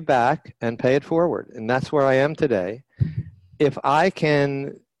want to give back and pay it forward, and that's where I am today. If I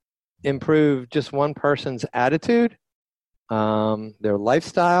can improve just one person's attitude, their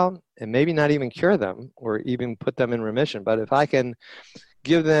lifestyle, and maybe not even cure them or even put them in remission, but if I can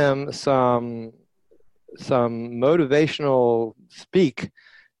give them some motivational speak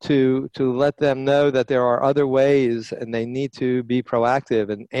to let them know that there are other ways and they need to be proactive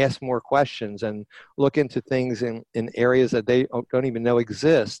and ask more questions and look into things in areas that they don't even know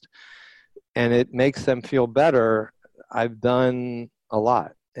exist, and it makes them feel better, I've done a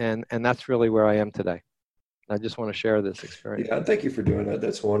lot. And that's really where I am today. I just want to share this experience. Yeah, thank you for doing that.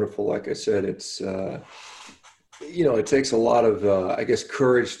 That's wonderful. Like I said, it's, it takes a lot of, I guess,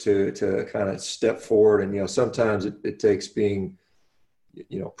 courage to kind of step forward. And, sometimes it takes being,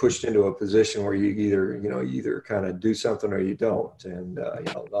 pushed into a position where you either kind of do something or you don't. And,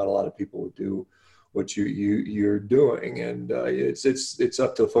 not a lot of people would do what you're doing. And it's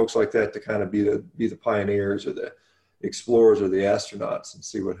up to folks like that to kind of be the pioneers or the explorers or the astronauts and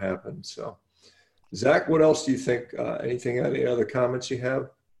see what happens. So, Zach, what else do you think? Any other comments you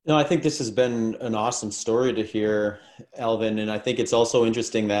have? No, I think this has been an awesome story to hear, Alvin. And I think it's also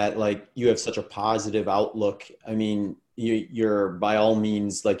interesting that you have such a positive outlook. I mean, you're by all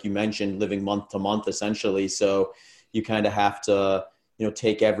means, like you mentioned, living month to month essentially. So you kind of have to,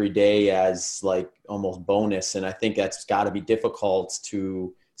 take every day as almost bonus. And I think that's got to be difficult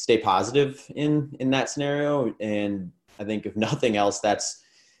to stay positive in that scenario. And I think if nothing else, that's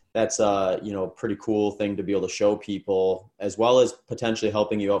a pretty cool thing to be able to show people, as well as potentially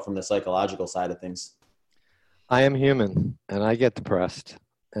helping you out from the psychological side of things. I am human and I get depressed.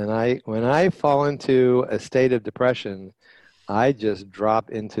 And when I fall into a state of depression, I just drop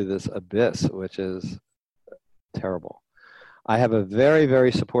into this abyss, which is terrible. I have a very,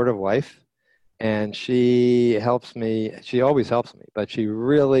 very supportive wife, and she helps me. She always helps me, but she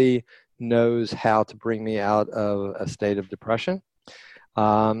really knows how to bring me out of a state of depression.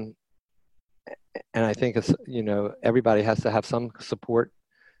 And I think it's, everybody has to have some support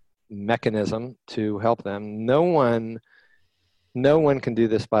mechanism to help them. No one can do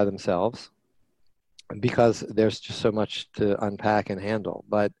this by themselves because there's just so much to unpack and handle.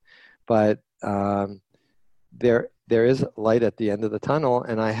 But there is light at the end of the tunnel,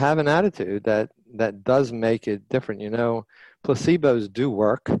 and I have an attitude that does make it different. placebos do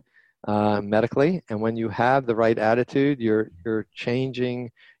work medically, and when you have the right attitude, you're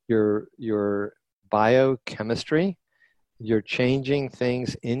changing your biochemistry, you're changing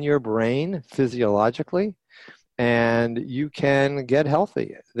things in your brain physiologically, and you can get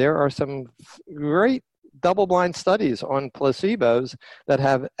healthy. There are some great double-blind studies on placebos that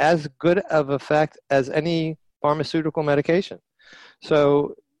have as good of effect as any pharmaceutical medication.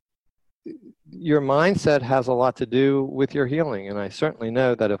 So your mindset has a lot to do with your healing. And I certainly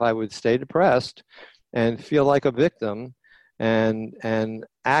know that if I would stay depressed and feel like a victim and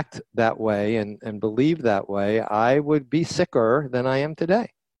act that way and believe that way, I would be sicker than I am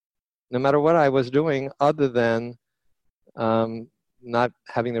today, no matter what I was doing other than not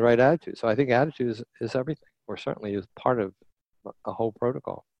having the right attitude. So I think attitude is everything, or certainly is part of a whole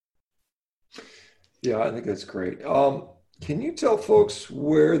protocol. Yeah, I think that's great. Can you tell folks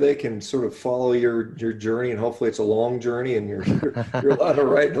where they can sort of follow your journey, and hopefully it's a long journey, and you're allowed to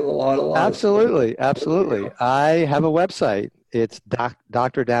write a lot. Absolutely. I have a website. It's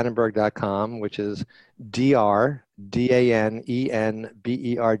drdannenberg.com, which is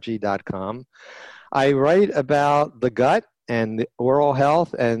DRDANENBERG.com. I write about the gut and the oral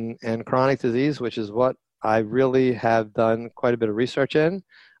health and chronic disease, which is what I really have done quite a bit of research in.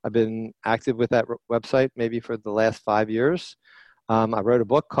 I've been active with that website maybe for the last 5 years. I wrote a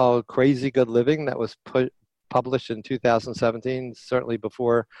book called Crazy Good Living that was published in 2017, certainly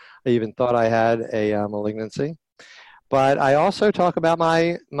before I even thought I had a malignancy. But I also talk about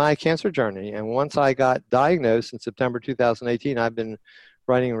my cancer journey. And once I got diagnosed in September 2018, I've been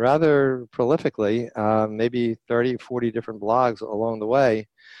writing rather prolifically, maybe 30, 40 different blogs along the way,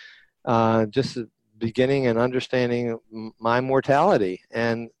 just beginning and understanding my mortality.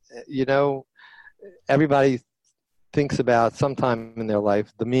 And, you know, everybody thinks about sometime in their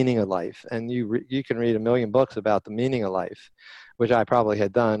life the meaning of life. And you can read a million books about the meaning of life, which I probably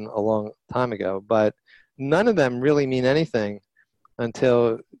had done a long time ago. But none of them really mean anything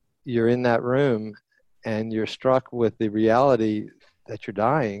until you're in that room and you're struck with the reality that you're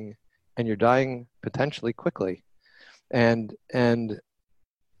dying, and you're dying potentially quickly. And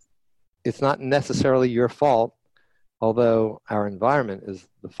it's not necessarily your fault, although our environment is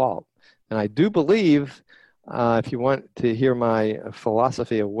the fault. And I do believe, if you want to hear my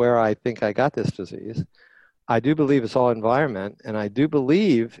philosophy of where I think I got this disease, I do believe it's all environment, and I do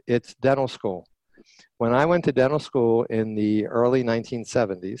believe it's dental school. When I went to dental school in the early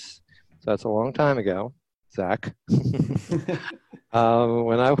 1970s, so that's a long time ago, Zach,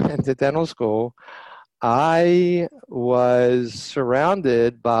 when I went to dental school, I was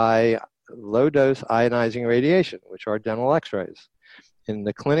surrounded by low-dose ionizing radiation, which are dental x-rays. In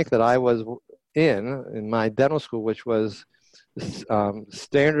the clinic that I was in my dental school, which was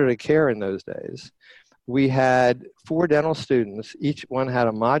standard of care in those days, we had 4 dental students. Each one had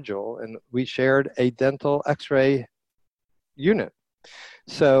a module, and we shared a dental x-ray unit.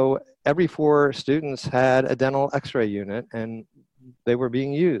 So every 4 students had a dental x-ray unit, and they were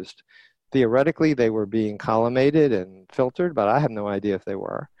being used. Theoretically, they were being collimated and filtered, but I have no idea if they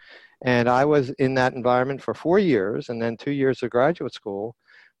were. And I was in that environment for 4 years, and then 2 years of graduate school,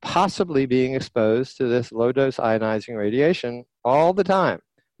 possibly being exposed to this low-dose ionizing radiation all the time.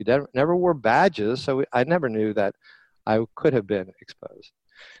 We never wore badges, so I never knew that I could have been exposed.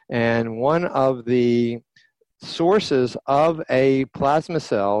 And one of the sources of a plasma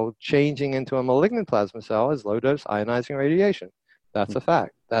cell changing into a malignant plasma cell is low-dose ionizing radiation. That's a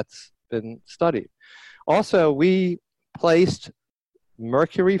fact. That's been studied. Also, we placed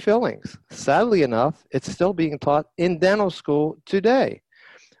mercury fillings. Sadly enough, it's still being taught in dental school today.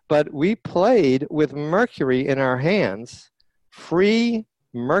 But we played with mercury in our hands, free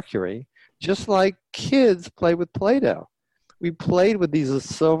mercury, just like kids play with Play-Doh. We played with these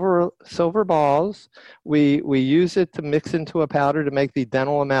silver balls. We use it to mix into a powder to make the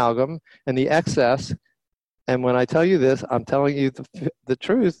dental amalgam, and the excess, and when I tell you this, I'm telling you the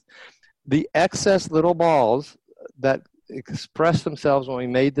truth, the excess little balls that express themselves when we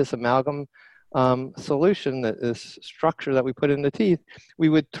made this amalgam solution, this structure that we put in the teeth, we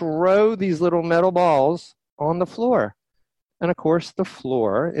would throw these little metal balls on the floor. And of course, the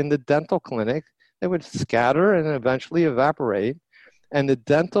floor in the dental clinic, they would scatter and eventually evaporate. And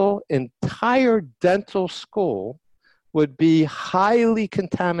the entire dental school would be highly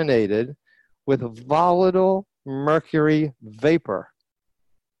contaminated with volatile mercury vapor.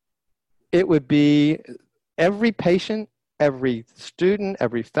 It would be every patient, every student,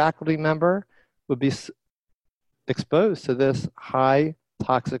 every faculty member would be exposed to this high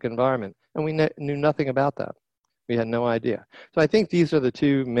toxic environment. And we knew nothing about that. We had no idea. So I think these are the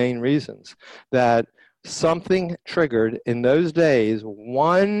 2 main reasons that something triggered in those days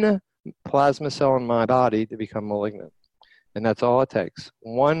one plasma cell in my body to become malignant. And that's all it takes.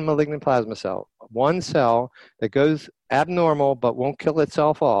 One malignant plasma cell, one cell that goes abnormal but won't kill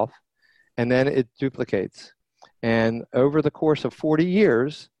itself off, and then it duplicates. And over the course of 40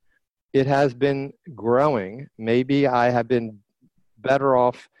 years, it has been growing. Maybe I have been better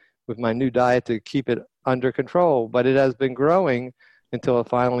off with my new diet to keep it under control, but it has been growing until it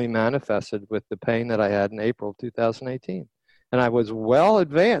finally manifested with the pain that I had in April 2018. And I was well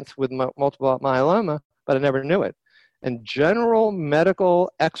advanced with multiple myeloma, but I never knew it. And general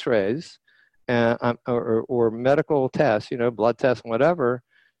medical x-rays or medical tests, blood tests and whatever,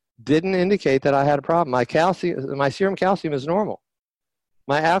 didn't indicate that I had a problem. My serum calcium is normal.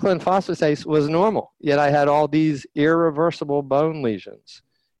 My alkaline phosphatase was normal, yet I had all these irreversible bone lesions,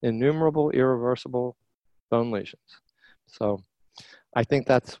 innumerable irreversible bone lesions. So I think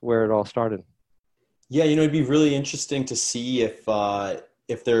that's where it all started. Yeah, it'd be really interesting to see if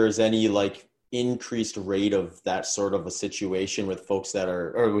there's any increased rate of that sort of a situation with folks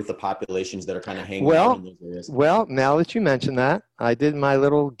or with the populations that are kind of hanging out in those areas. Well, now that you mention that, I did my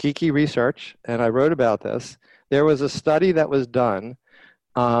little geeky research and I wrote about this. There was a study that was done.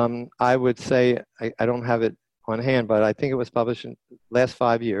 I would say, I don't have it on hand, but I think it was published in the last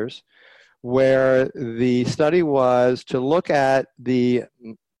 5 years, where the study was to look at the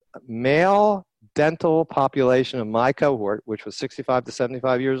male dental population of my cohort, which was 65 to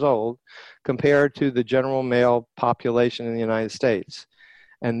 75 years old, compared to the general male population in the United States.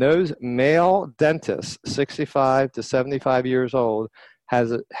 And those male dentists, 65 to 75 years old,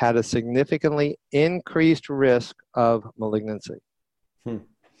 had a significantly increased risk of malignancy.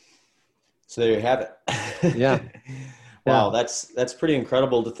 So there you have it. Yeah. Wow, that's pretty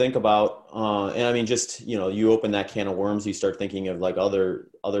incredible to think about. And I mean, just, you open that can of worms, you start thinking of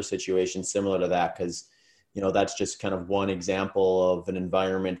other situations similar to that, because, that's just kind of one example of an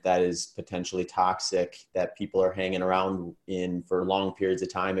environment that is potentially toxic that people are hanging around in for long periods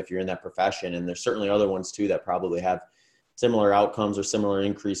of time if you're in that profession. And there's certainly other ones too that probably have similar outcomes or similar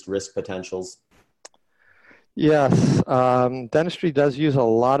increased risk potentials. Yes, dentistry does use a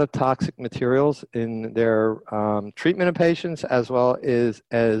lot of toxic materials in their treatment of patients as well as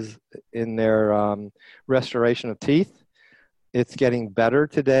in their restoration of teeth. It's getting better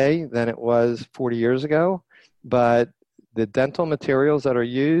today than it was 40 years ago, but the dental materials that are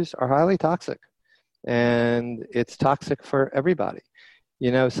used are highly toxic, and it's toxic for everybody.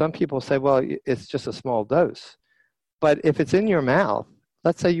 Some people say, well, it's just a small dose. But if it's in your mouth,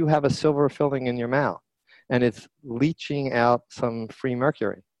 let's say you have a silver filling in your mouth, and it's leaching out some free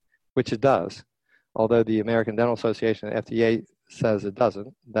mercury, which it does. Although the American Dental Association, the FDA, says it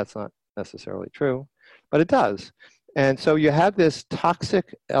doesn't. That's not necessarily true, but it does. And so you have this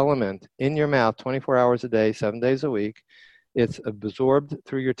toxic element in your mouth 24 hours a day, 7 days a week. It's absorbed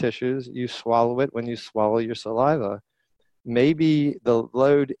through your tissues. You swallow it when you swallow your saliva. Maybe the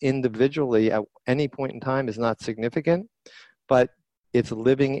load individually at any point in time is not significant, but it's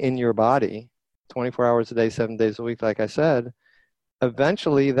living in your body 24 hours a day, 7 days a week, like I said.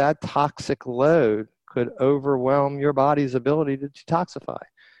 Eventually, that toxic load could overwhelm your body's ability to detoxify.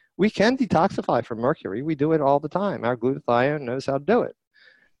 We can detoxify from mercury. We do it all the time. Our glutathione knows how to do it.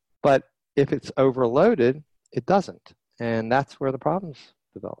 But if it's overloaded, it doesn't. And that's where the problems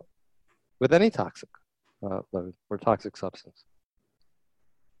develop with any toxic load or toxic substance.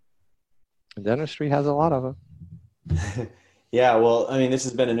 And dentistry has a lot of them. Yeah, well, I mean, this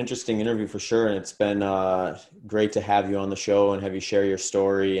has been an interesting interview for sure, and it's been great to have you on the show and have you share your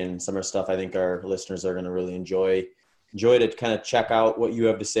story and some of the stuff I think our listeners are going to really enjoy to kind of check out what you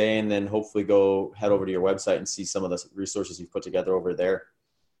have to say, and then hopefully go head over to your website and see some of the resources you've put together over there.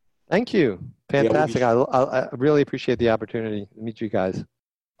 Thank you. Fantastic. Yeah, I really appreciate the opportunity to meet you guys.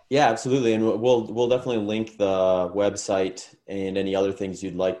 Yeah, absolutely. And we'll definitely link the website and any other things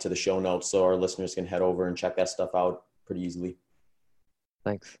you'd like to the show notes so our listeners can head over and check that stuff out pretty easily.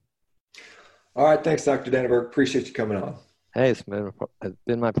 Thanks. All right. Thanks, Dr. Danneberg. Appreciate you coming on. Hey, it's been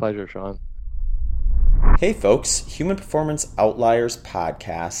my pleasure, Sean. Hey, folks. Human Performance Outliers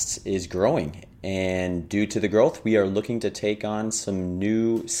podcast is growing. And due to the growth, we are looking to take on some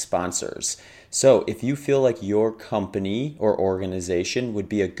new sponsors. So if you feel like your company or organization would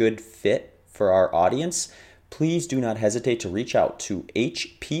be a good fit for our audience, please do not hesitate to reach out to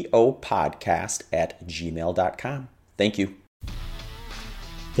hpopodcast@gmail.com. Thank you.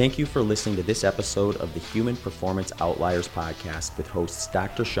 Thank you for listening to this episode of the Human Performance Outliers podcast with hosts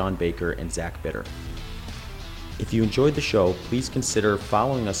Dr. Sean Baker and Zach Bitter. If you enjoyed the show, please consider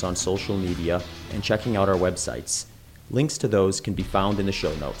following us on social media and checking out our websites. Links to those can be found in the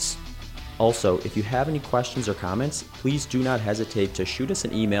show notes. Also, if you have any questions or comments, please do not hesitate to shoot us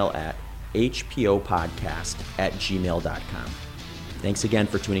an email at hpopodcast@gmail.com. Thanks again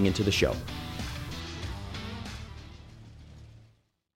for tuning into the show.